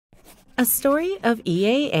A Story of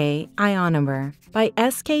EAA Ionomer by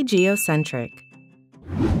SKgeocentric.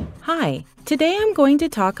 Hi, today I'm going to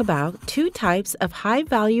talk about two types of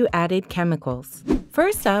high-value added chemicals.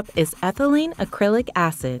 First up is ethylene acrylic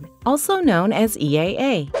acid, also known as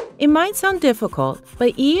EAA. It might sound difficult,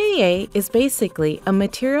 but EAA is basically a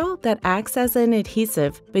material that acts as an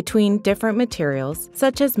adhesive between different materials,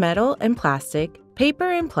 such as metal and plastic,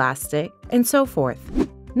 paper and plastic, and so forth.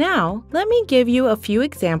 Now, let me give you a few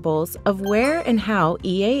examples of where and how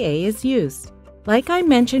EAA is used. Like I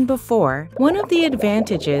mentioned before, one of the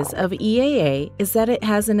advantages of EAA is that it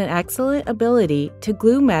has an excellent ability to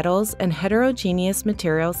glue metals and heterogeneous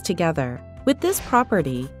materials together. With this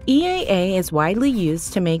property, EAA is widely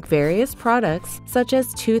used to make various products such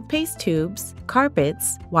as toothpaste tubes,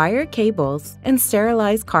 carpets, wire cables, and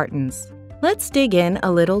sterilized cartons. Let's dig in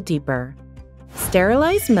a little deeper.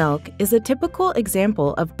 Sterilized milk is a typical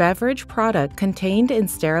example of beverage product contained in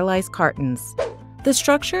sterilized cartons. The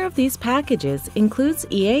structure of these packages includes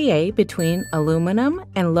EAA between aluminum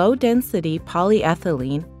and low-density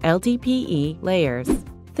polyethylene (LDPE) layers.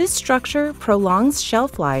 This structure prolongs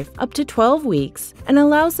shelf life up to 12 weeks and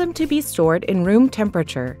allows them to be stored in room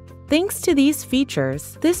temperature. Thanks to these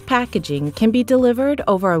features, this packaging can be delivered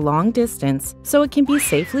over a long distance so it can be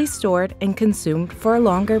safely stored and consumed for a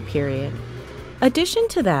longer period. Addition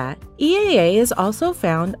to that, EAA is also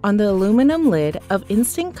found on the aluminum lid of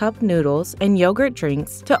instant cup noodles and yogurt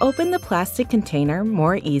drinks to open the plastic container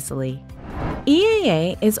more easily.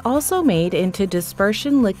 EAA is also made into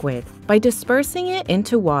dispersion liquid by dispersing it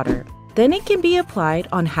into water. Then it can be applied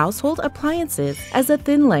on household appliances as a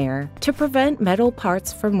thin layer to prevent metal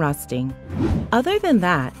parts from rusting. Other than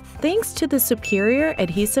that, thanks to the superior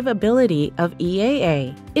adhesive ability of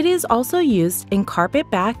EAA, it is also used in carpet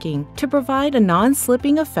backing to provide a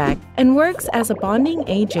non-slipping effect and works as a bonding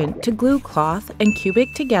agent to glue cloth and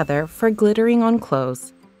cubic together for glittering on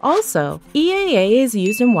clothes. Also, EAA is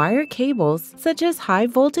used in wire cables such as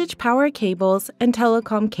high-voltage power cables and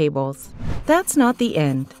telecom cables. That's not the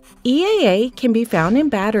end. EAA can be found in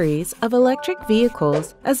batteries of electric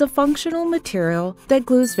vehicles as a functional material that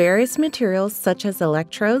glues various materials such as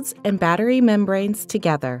electrodes and battery membranes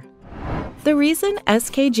together. The reason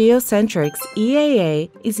SKgeocentric's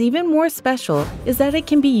EAA is even more special is that it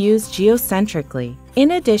can be used geocentrically,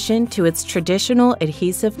 in addition to its traditional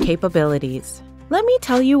adhesive capabilities. Let me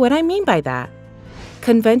tell you what I mean by that.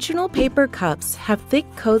 Conventional paper cups have thick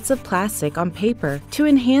coats of plastic on paper to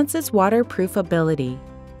enhance its waterproof ability.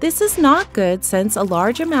 This is not good since a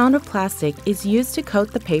large amount of plastic is used to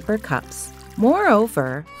coat the paper cups.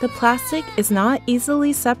 Moreover, the plastic is not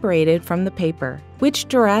easily separated from the paper, which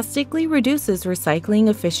drastically reduces recycling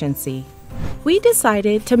efficiency. We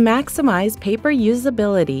decided to maximize paper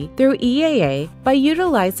usability through EAA by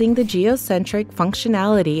utilizing the geocentric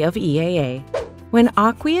functionality of EAA. When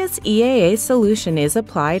aqueous EAA solution is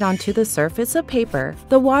applied onto the surface of paper,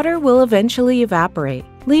 the water will eventually evaporate,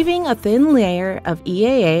 leaving a thin layer of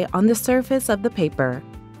EAA on the surface of the paper.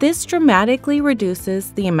 This dramatically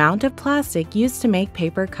reduces the amount of plastic used to make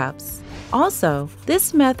paper cups. Also,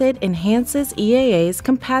 this method enhances EAA's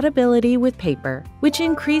compatibility with paper, which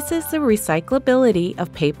increases the recyclability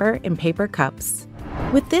of paper in paper cups.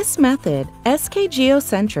 With this method,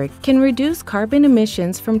 SKgeocentric can reduce carbon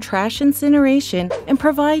emissions from trash incineration and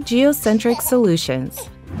provide geocentric solutions.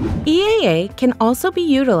 EAA can also be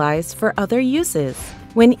utilized for other uses.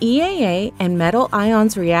 When EAA and metal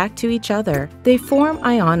ions react to each other, they form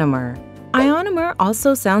ionomer. Ionomer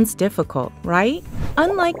also sounds difficult, right?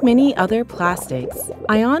 Unlike many other plastics,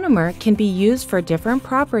 ionomer can be used for different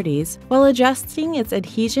properties while adjusting its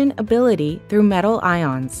adhesion ability through metal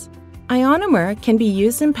ions. Ionomer can be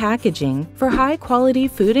used in packaging for high-quality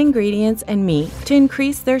food ingredients and meat to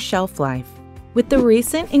increase their shelf life. With the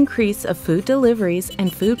recent increase of food deliveries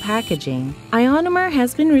and food packaging, ionomer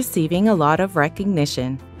has been receiving a lot of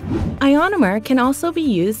recognition. Ionomer can also be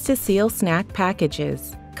used to seal snack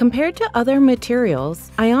packages. Compared to other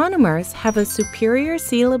materials, ionomers have a superior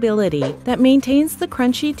sealability that maintains the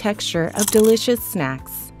crunchy texture of delicious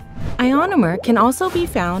snacks. Ionomer can also be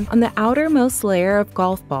found on the outermost layer of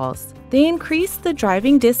golf balls. They increase the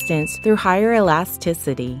driving distance through higher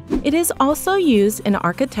elasticity. It is also used in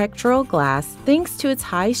architectural glass thanks to its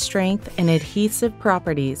high strength and adhesive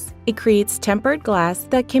properties. It creates tempered glass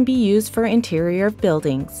that can be used for interior of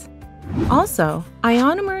buildings. Also,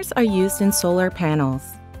 ionomers are used in solar panels.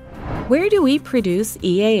 Where do we produce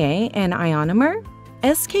EAA and ionomer?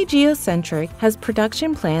 SKgeocentric has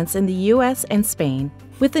production plants in the US and Spain,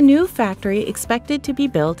 with a new factory expected to be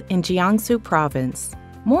built in Jiangsu province.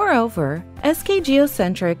 Moreover,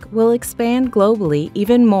 SKgeocentric will expand globally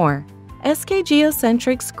even more.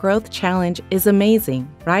 SKgeocentric's growth challenge is amazing,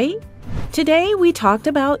 right? Today we talked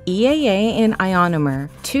about EAA and IONOMER,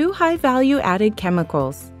 two high-value added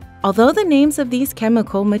chemicals. Although the names of these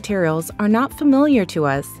chemical materials are not familiar to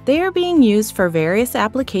us, they are being used for various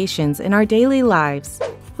applications in our daily lives.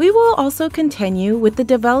 We will also continue with the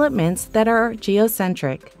developments that are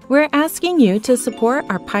geocentric. We're asking you to support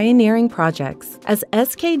our pioneering projects, as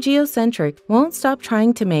SKgeocentric won't stop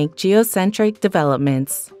trying to make geocentric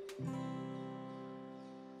developments.